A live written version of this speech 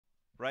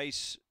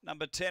Race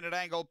number 10 at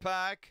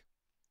Angle-Park.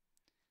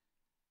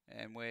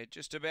 And we're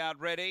just about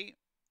ready.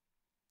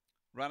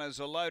 Runners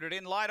are loaded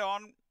in, light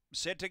on,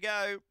 set to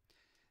go.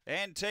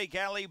 Antique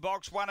Alley,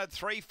 box 1 at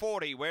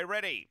 340. We're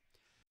ready.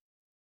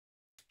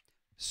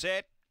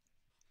 Set.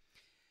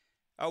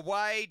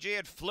 Away, gee,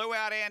 it flew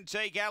out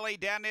Antique Alley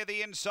down near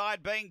the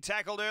inside, being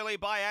tackled early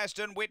by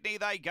Aston Whitney.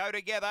 They go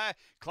together,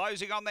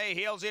 closing on their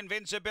heels,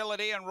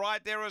 Invincibility, and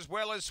right there as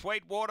well as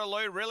Sweet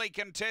Waterloo. Really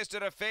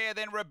contested affair,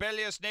 then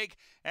Rebellious Nick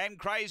and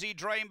Crazy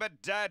Dream,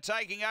 but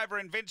taking over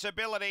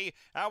Invincibility.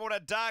 What a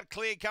dart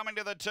clear coming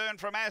to the turn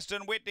from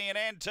Aston Whitney and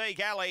Antique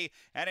Alley,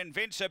 and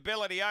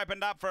Invincibility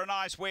opened up for a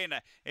nice win.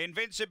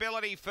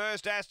 Invincibility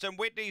first, Aston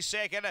Whitney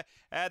second,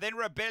 then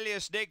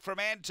Rebellious Nick from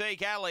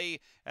Antique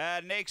Alley.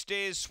 Next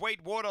is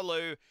Sweet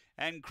Waterloo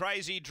and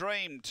Crazy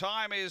Dream.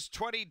 Time is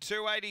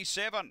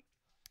 22:87.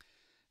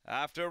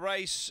 After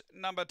race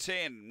number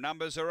 10,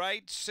 numbers are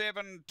 8,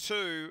 7,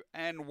 2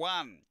 and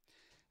 1.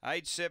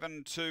 8,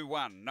 7, 2,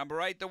 1.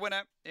 Number 8, the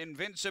winner,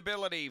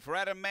 Invincibility for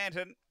Adam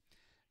Manton.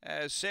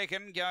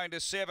 Second, going to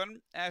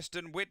 7,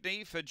 Aston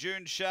Whitney for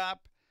June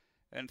Sharp.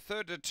 And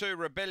third to 2,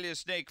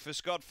 Rebellious Nick for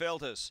Scott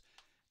Feltus.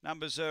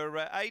 Numbers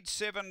are 8,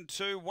 7,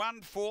 2,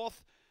 1,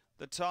 fourth.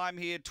 The time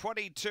here,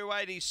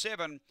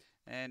 22:87.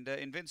 And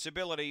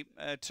Invincibility,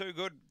 too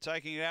good,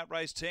 taking it out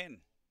race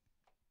 10.